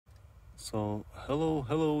So hello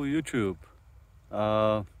YouTube.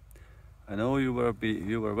 I know you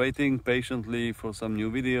were waiting patiently for some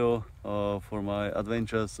new video for my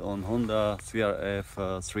adventures on Honda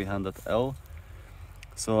CRF300L.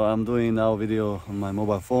 So I'm doing now video on my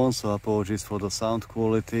mobile phone, so apologies for the sound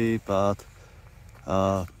quality, but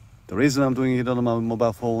the reason I'm doing it on my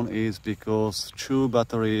mobile phone is because two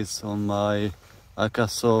batteries on my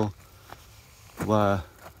Acaso were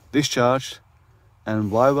discharged.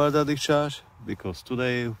 And why were they discharged? Because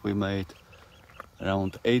today we made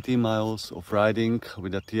around 80 miles of riding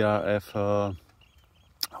with the TRF,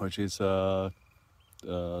 which is a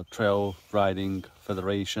trail riding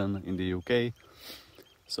federation in the UK.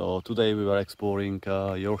 So today we were exploring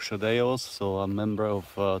Yorkshire Dales. So I'm a member of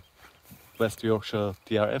West Yorkshire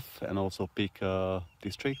TRF and also Peak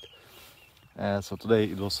district. So today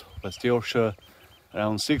it was West Yorkshire.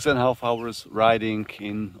 Around 6.5 hours riding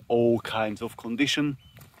in all kinds of condition.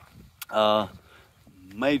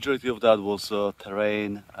 Majority of that was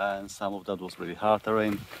terrain, and some of that was really hard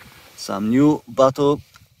terrain. Some new battle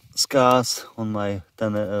scars on my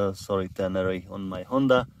Tenere on my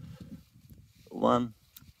Honda. 1,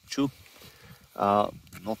 2,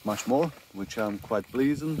 not much more, which I'm quite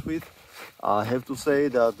pleasant with. I have to say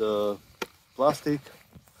that the plastic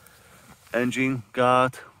engine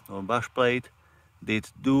guard or bash plate did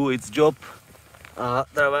do its job.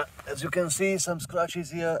 There were, as you can see, some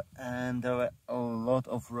scratches here, and there were a lot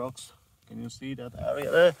of rocks. Can you see that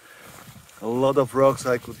area there? A lot of rocks.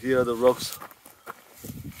 I could hear the rocks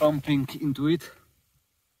pumping into it,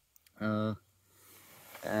 and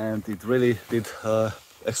it really did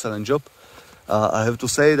excellent job. I have to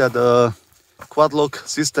say that the quad lock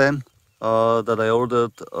system that I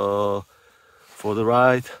ordered for the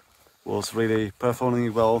ride was really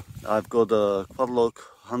performing well. I've got a quad lock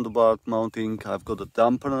handlebar mounting, I've got a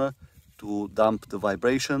dampener to damp the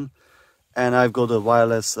vibration, and I've got a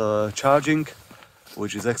wireless charging,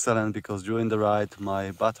 which is excellent because during the ride my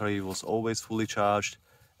battery was always fully charged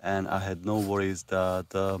and I had no worries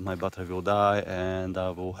that my battery will die and I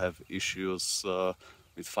will have issues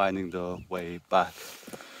with finding the way back.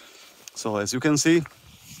 So as you can see,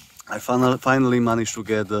 I finally managed to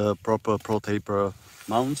get the proper Pro Taper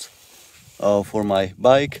mounts for my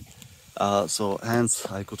bike, so hence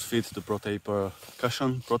I could fit the Pro Taper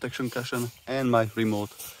cushion, protection cushion, and my remote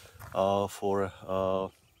for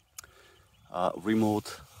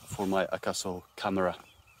my Acaso camera.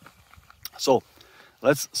 So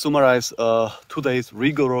let's summarize today's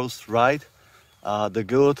rigorous ride, the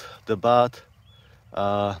good, the bad,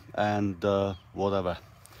 and whatever,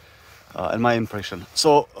 and my impression.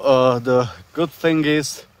 So the good thing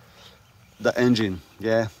is the engine,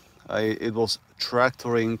 yeah. It was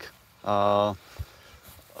tractoring,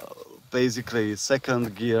 basically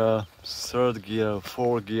second gear, third gear,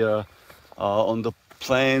 fourth gear, on the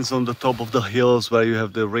plains on the top of the hills where you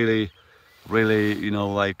have the really, you know,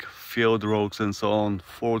 like field roads and so on.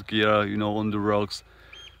 Fourth gear, you know, on the rocks.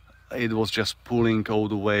 It was just pulling all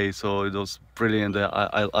the way, so it was brilliant.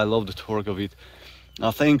 I love the torque of it.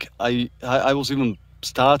 I think I was even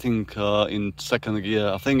starting in second gear.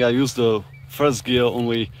 I think I used the first gear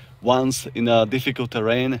only once in a difficult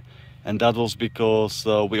terrain, and that was because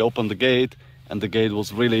we opened the gate and the gate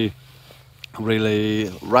was really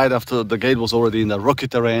right after the gate was already in a rocky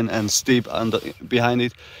terrain and steep behind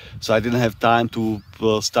it, so I didn't have time to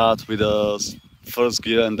start with the first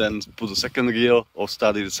gear and then put the second gear, or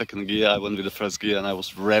start with the second gear. I went with the first gear and I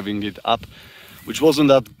was revving it up, which wasn't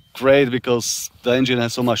that great because the engine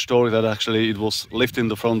has so much torque that actually it was lifting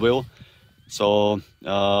the front wheel. So,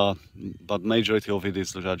 but majority of it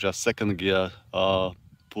is just second gear,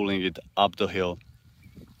 pulling it up the hill.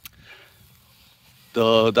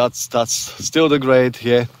 That's still the great,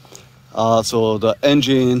 yeah. So the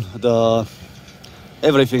engine,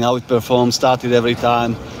 everything, how it performs, started every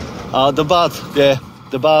time. The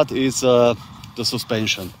bad is the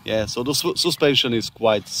suspension, yeah. So the suspension is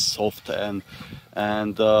quite soft, and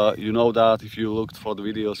you know that if you looked for the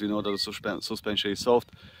videos, you know that the suspension is soft.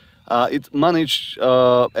 It managed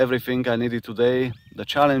everything I needed today. The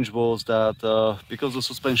challenge was that because the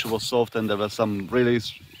suspension was soft and there were some really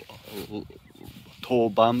tall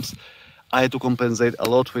bumps, I had to compensate a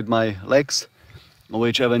lot with my legs,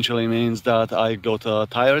 which eventually means that I got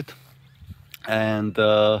tired, and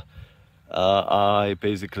I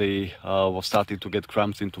basically was starting to get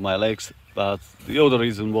cramps into my legs. But the other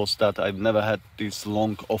reason was that I've never had this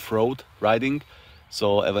long off-road riding.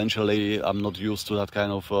 So eventually I'm not used to that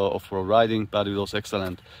kind of off-road riding, but it was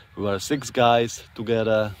excellent. We were 6 guys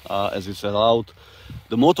together, as it's allowed.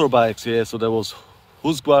 The motorbikes, yeah, so there was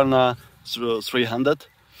Husqvarna 300,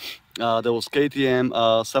 there was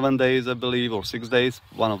KTM 7 days, I believe, or 6 days,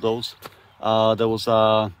 one of those. There was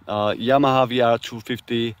a Yamaha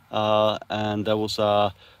VR250, and there was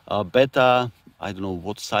a Beta. I don't know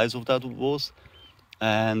what size of that was,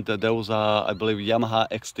 and there was a, I believe, Yamaha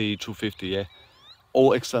XT250. Yeah,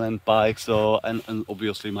 all excellent bikes. So and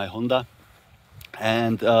obviously my Honda,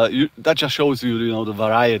 and that just shows you, you know, the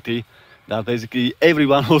variety. That basically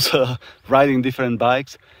everyone was riding different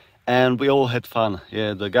bikes, and we all had fun.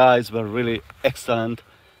 Yeah, the guys were really excellent,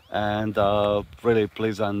 and really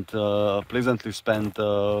pleasantly spent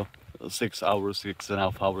 6 hours,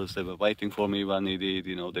 6.5 hours. They were waiting for me when needed.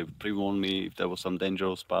 You know, they pre-warned me if there was some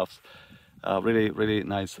dangerous paths. Really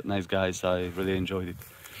nice guys. I really enjoyed it.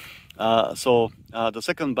 So the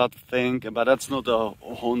second bad thing, but that's not a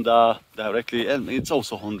Honda directly, and it's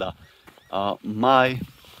also Honda. My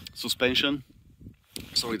suspension,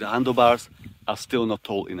 sorry, the handlebars are still not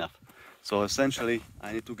tall enough. So essentially,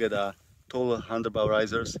 I need to get a taller handlebar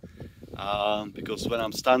risers, because when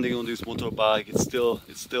I'm standing on this motorbike, it still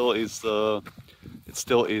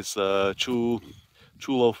is too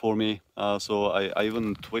low for me. So I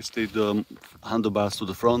even twisted the handlebars to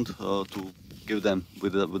the front to give them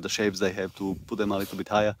with the shapes they have, to put them a little bit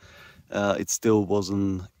higher. It still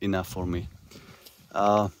wasn't enough for me.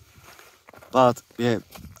 But yeah,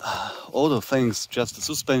 all the things, just the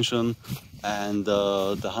suspension and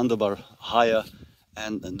the handlebar higher,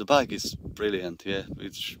 and the bike is brilliant. Yeah,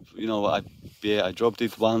 it's, you know, I dropped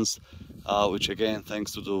it once, which again,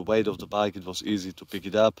 thanks to the weight of the bike, it was easy to pick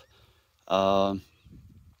it up. And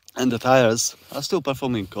the tires are still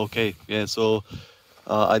performing okay. Yeah, so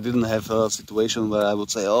I didn't have a situation where I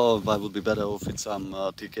would say, oh, I would be better off with some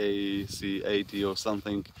TKC 80 or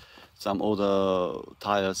something, some other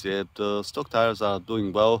tires. Yeah, the stock tires are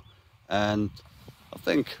doing well, and I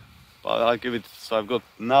think I give it. So I've got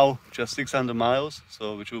now just 600 miles,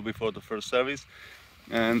 so which will be for the first service,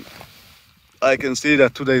 and I can see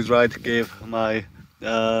that today's ride gave my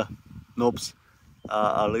knobs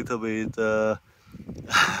a little bit.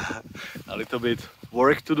 A little bit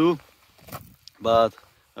work to do, but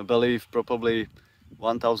I believe probably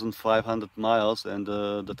 1,500 miles, and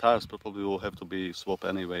the tires probably will have to be swapped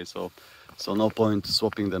anyway, so no point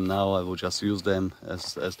swapping them now. I will just use them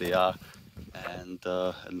as they are, and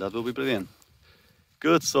that will be brilliant.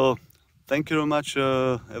 Good, so thank you very much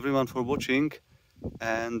everyone for watching,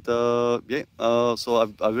 and yeah,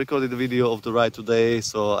 so I recorded the video of the ride today,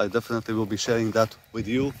 so I definitely will be sharing that with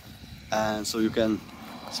you, and so you can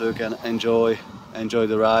enjoy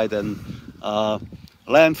the ride, and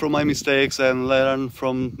learn from my mistakes, and learn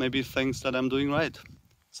from maybe things that I'm doing right.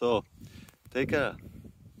 So take care.